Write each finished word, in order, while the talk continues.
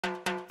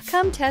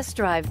Come test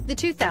drive the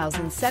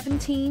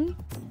 2017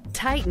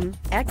 Titan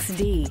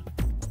XD.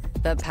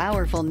 The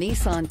powerful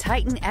Nissan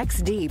Titan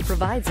XD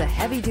provides a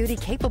heavy-duty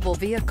capable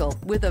vehicle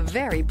with a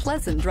very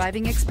pleasant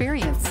driving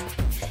experience.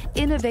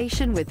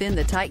 Innovation within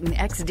the Titan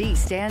XD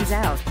stands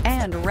out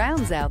and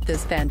rounds out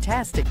this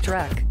fantastic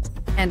truck,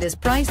 and is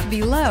priced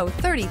below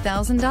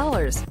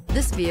 $30,000.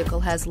 This vehicle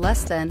has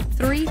less than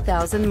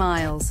 3,000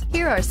 miles.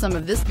 Here are some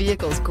of this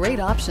vehicle's great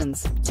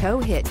options: tow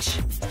hitch,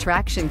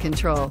 traction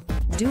control,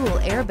 dual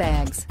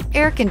airbags,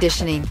 air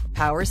conditioning,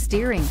 power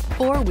steering,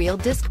 four-wheel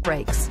disc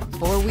brakes,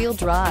 four-wheel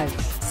drive,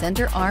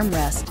 center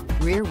armrest,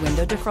 rear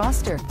window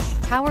defroster,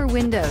 power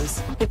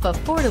windows. If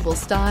affordable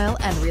style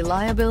and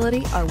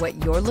reliability are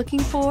what you're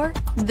looking for,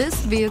 this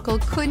vehicle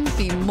couldn't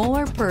be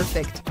more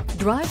perfect.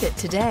 Drive it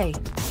today.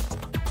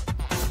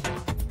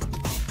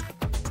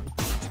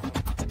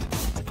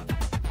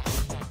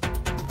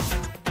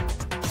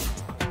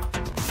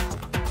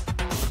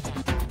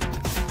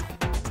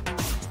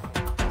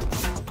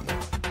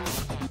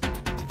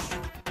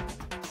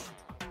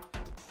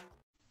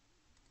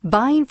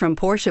 Buying from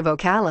Porsche of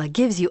Ocala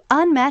gives you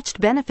unmatched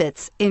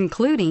benefits,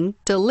 including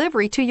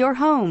delivery to your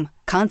home,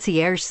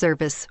 concierge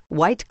service,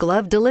 white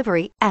glove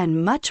delivery,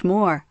 and much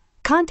more.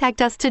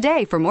 Contact us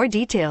today for more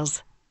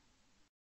details.